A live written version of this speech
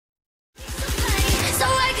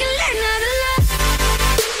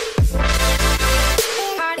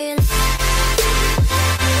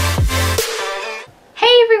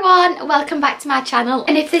welcome back to my channel,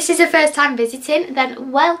 and if this is your first time visiting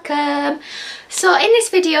then welcome. So in this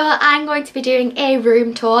video I'm going to be doing a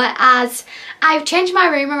room tour as I've changed my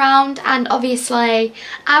room around, and obviously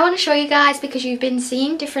I want to show you guys because you've been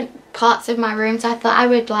seeing different parts of my room, so I thought I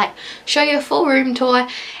would like show you a full room tour.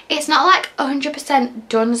 It's not like 100%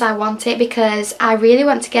 done as I want it because I really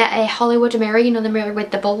want to get a Hollywood mirror, you know, the mirror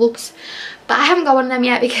with the bulbs, but I haven't got one of them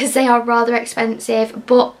yet because they are rather expensive.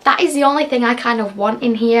 But that is the only thing I kind of want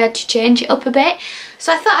in here to change it up a bit,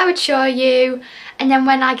 so I thought I would show you, and then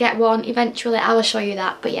when I get one eventually I will show you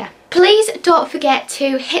that. But yeah, please don't forget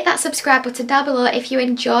to hit that subscribe button down below if you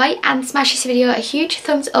enjoy, and smash this video a huge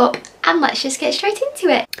thumbs up, and let's just get straight into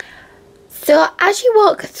it. So as you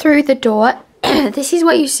walk through the door, this is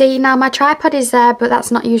what you see. Now my tripod is there, but that's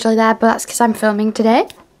not usually there, but that's because I'm filming today.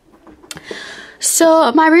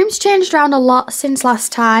 So my room's changed around a lot since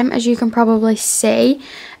last time, as you can probably see.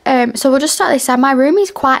 So we'll just start this side. My room is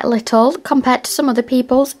quite little compared to some other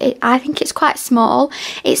people's. I think it's quite small.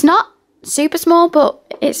 It's not super small, but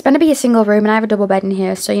it's going to be a single room, and I have a double bed in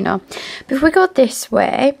here, so you know. But if we go this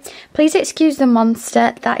way, please excuse the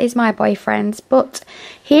monster, that is my boyfriend's. But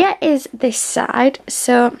here is this side.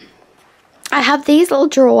 So I have these little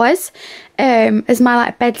drawers as my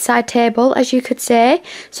like bedside table, as you could say.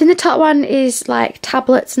 So in the top one is like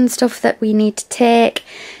tablets and stuff that we need to take,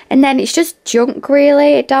 and then it's just junk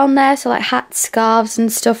really down there, so like hats, scarves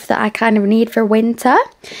and stuff that I kind of need for winter.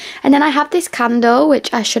 And then I have this candle,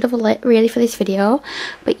 which I should have lit really for this video,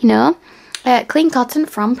 but you know, clean cotton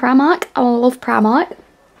from Primark. I love Primark.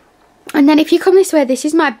 And then if you come this way, this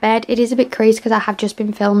is my bed. It is a bit crazy because I have just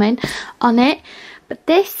been filming on it, but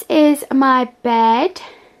this is my bed.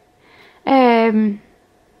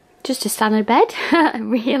 Just a standard bed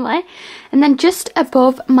really. And then just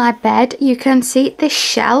above my bed you can see this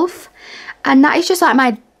shelf, and that is just like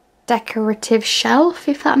my decorative shelf,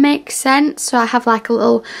 if that makes sense. So I have like a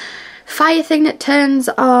little fire thing that turns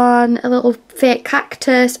on, a little fake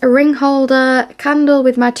cactus, a ring holder, a candle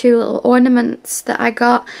with my two little ornaments that I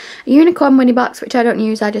got, a unicorn money box which I don't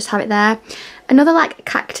use, I just have it there, another like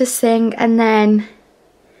cactus thing, and then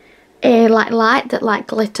a like light that like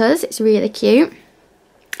glitters. It's really cute.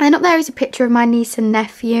 And up there is a picture of my niece and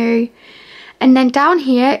nephew. And then down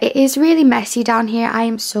here, it is really messy down here, I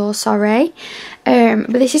am so sorry,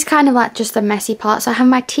 but this is kind of like just the messy part. So I have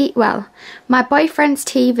my boyfriend's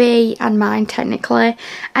TV and mine technically,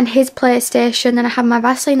 and his PlayStation. Then I have my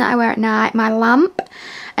Vaseline that I wear at night, my lamp,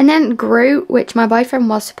 and then Groot, which my boyfriend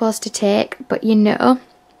was supposed to take, but you know,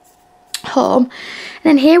 home. And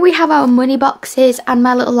then here we have our money boxes and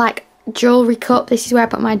my little like jewellery cup. This is where I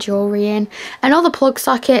put my jewellery in, and all the plug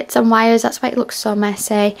sockets and wires. That's why it looks so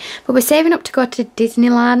messy. But we're saving up to go to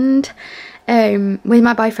Disneyland with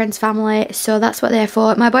my boyfriend's family, so that's what they're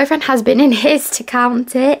for. My boyfriend has been in his to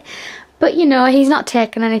count it, but you know, he's not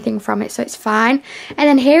taken anything from it, so it's fine. And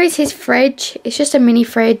then here is his fridge. It's just a mini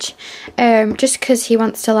fridge, just because he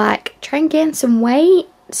wants to like try and gain some weight,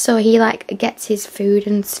 so he like gets his food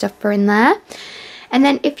and stuff for in there. And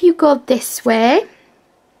then if you go this way,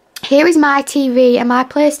 here is my TV, and my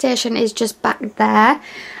PlayStation is just back there.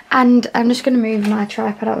 And I'm just going to move my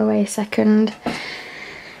tripod out of the way a second.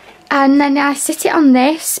 And then I sit it on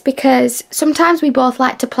this because sometimes we both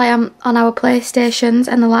like to play on our PlayStations,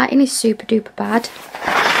 and the lighting is super duper bad.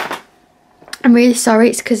 I'm really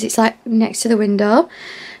sorry, it's because it's like next to the window.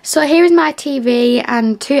 So here is my TV,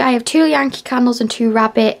 and I have two Yankee candles and two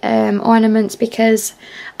rabbit ornaments because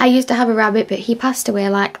I used to have a rabbit, but he passed away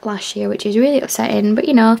like last year, which is really upsetting, but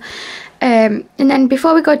you know. And then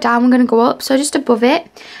before we go down, we're going to go up. So just above it,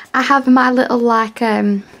 I have my little like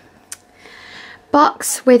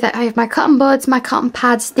box with I have my cotton buds, my cotton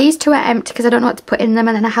pads. These two are empty because I don't know what to put in them,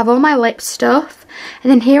 and then I have all my lip stuff.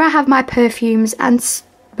 And then here I have my perfumes and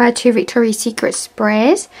my two Victoria's Secret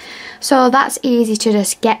sprays, so that's easy to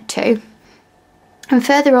just get to. And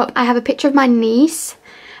further up I have a picture of my niece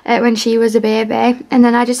when she was a baby, and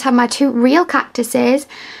then I just have my two real cactuses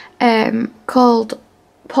called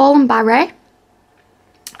Paul and Barry,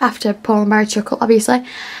 after Paul and Barry Chuckle obviously.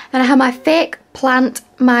 Then I have my fake plant,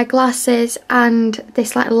 my glasses, and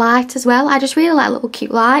this like light as well. I just really like little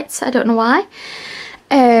cute lights, I don't know why.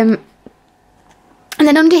 And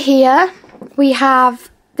then under here we have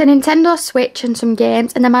the Nintendo Switch and some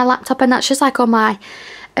games, and then my laptop, and that's just like all my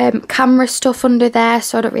camera stuff under there,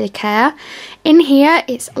 so I don't really care. In here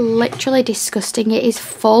it's literally disgusting. It is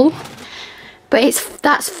full, but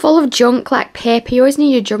that's full of junk like paper. You always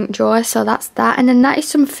need your junk drawer, so that's that. And then that is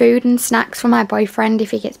some food and snacks for my boyfriend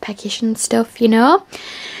if he gets peckish and stuff, you know.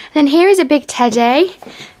 Then here is a big teddy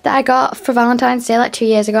that I got for Valentine's Day like 2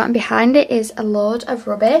 years ago, and behind it is a load of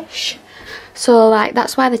rubbish. So like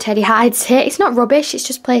that's why the teddy hides it. It's not rubbish, it's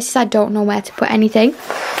just places I don't know where to put anything.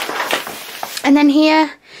 And then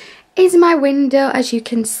here is my window, as you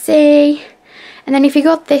can see. And then if you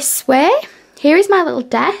go this way, here is my little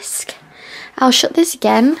desk. I'll shut this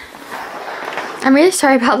again. I'm really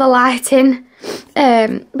sorry about the lighting.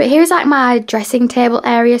 But here's like my dressing table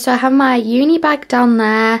area. So I have my uni bag down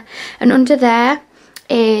there, and under there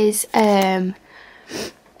is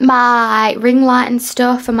my ring light and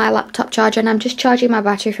stuff and my laptop charger, and I'm just charging my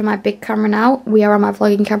battery for my big camera now. We are on my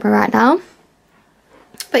vlogging camera right now.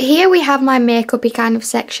 But here we have my makeup-y kind of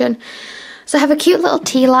section. So I have a cute little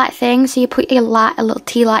tea light thing, so you put your light, a little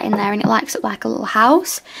tea light in there, and it lights up like a little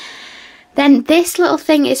house. Then this little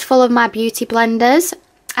thing is full of my beauty blenders,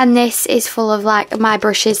 and this is full of like my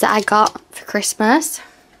brushes that I got for Christmas.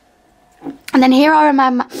 And then here are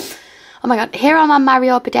my, oh my god, here are my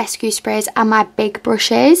Mario Badescu sprays and my big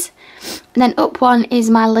brushes. And then up one is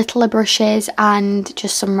my littler brushes and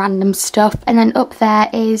just some random stuff. And then up there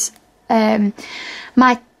is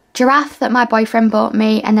my giraffe that my boyfriend bought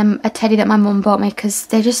me, and then a teddy that my mum bought me, because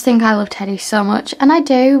they just think I love teddy so much. And I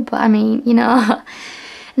do, but I mean, you know.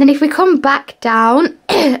 And then if we come back down,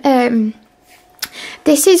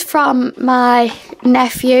 this is from my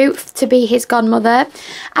nephew to be his godmother.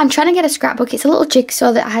 I'm trying to get a scrapbook. It's a little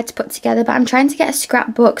jigsaw that I had to put together, but I'm trying to get a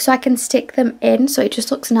scrapbook so I can stick them in so it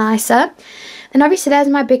just looks nicer. And obviously there's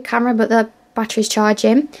my big camera, but the battery's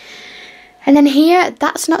charging. And then here,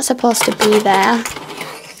 that's not supposed to be there.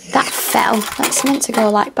 That fell. That's meant to go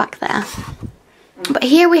like back there. But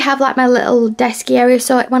here we have like my little desk area.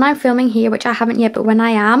 So when I'm filming here, which I haven't yet, but when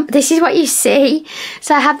I am, this is what you see.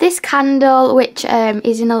 So I have this candle, which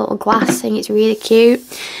is in a little glass thing. It's really cute.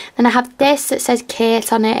 Then I have this that says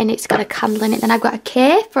Kate on it, and it's got a candle in it. Then I've got a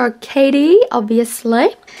K for Katy, obviously.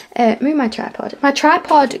 Move my tripod. My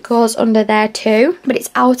tripod goes under there too, but it's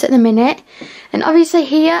out at the minute. And obviously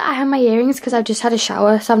here I have my earrings because I've just had a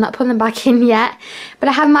shower, so I'm not putting them back in yet. But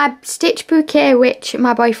I have my stitch bouquet, which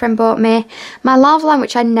my boyfriend bought me. My lava lamp,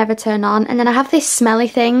 which I never turn on. And then I have this smelly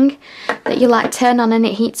thing that you like turn on and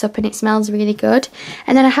it heats up and it smells really good.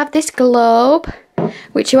 And then I have this globe,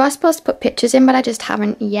 which you are supposed to put pictures in, but I just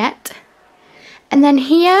haven't yet. And then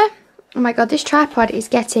here, oh my god, this tripod is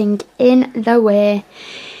getting in the way.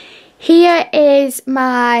 Here is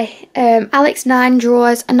my Alex 9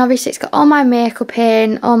 drawers, and obviously it's got all my makeup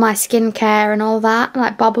in, all my skincare and all that,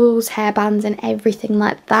 like bobbles, hairbands and everything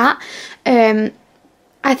like that.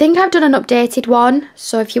 I think I've done an updated one,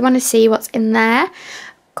 so if you want to see what's in there,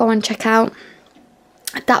 go and check out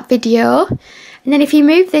that video. And then if you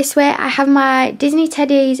move this way, I have my Disney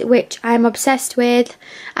teddies, which I'm obsessed with.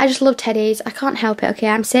 I just love teddies. I can't help it, okay?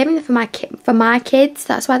 I'm saving them for my kids.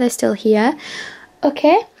 That's why they're still here.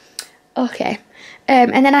 Okay? Okay.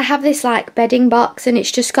 And then I have this like bedding box, and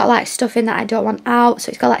it's just got like stuff in that I don't want out. So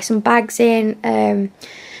it's got like some bags in, a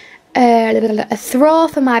throw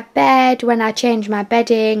for my bed when I change my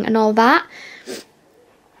bedding and all that.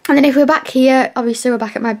 And then if we're back here, obviously we're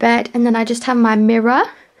back at my bed, and then I just have my mirror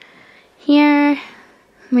here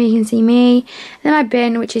where you can see me. And then my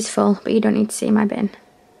bin, which is full, but you don't need to see my bin.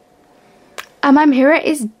 And my mirror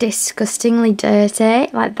is disgustingly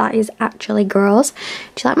dirty. Like, that is actually gross.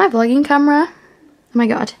 Do you like my vlogging camera? Oh my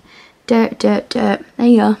god. Dirt, dirt, dirt. There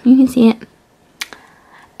you go. You can see it.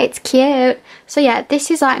 It's cute. So yeah,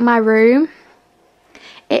 this is like my room.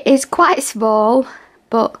 It is quite small,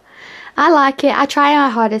 but I like it. I try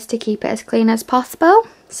my hardest to keep it as clean as possible.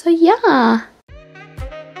 So yeah.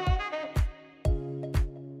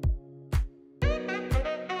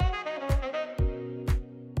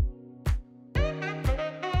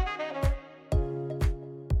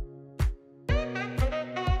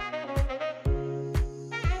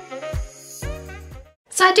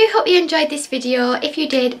 So I do hope you enjoyed this video. If you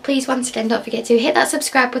did, please once again don't forget to hit that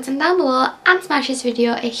subscribe button down below and smash this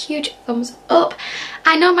video a huge thumbs up.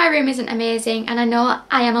 I know my room isn't amazing, and I know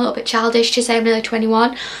I am a little bit childish to say I'm nearly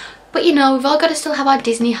 21, but you know, we've all got to still have our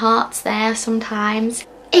Disney hearts there sometimes.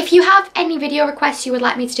 If you have any video requests you would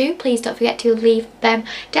like me to do, please don't forget to leave them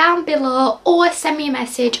down below, or send me a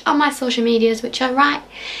message on my social medias, which are right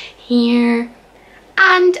here.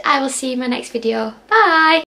 And I will see you in my next video. Bye!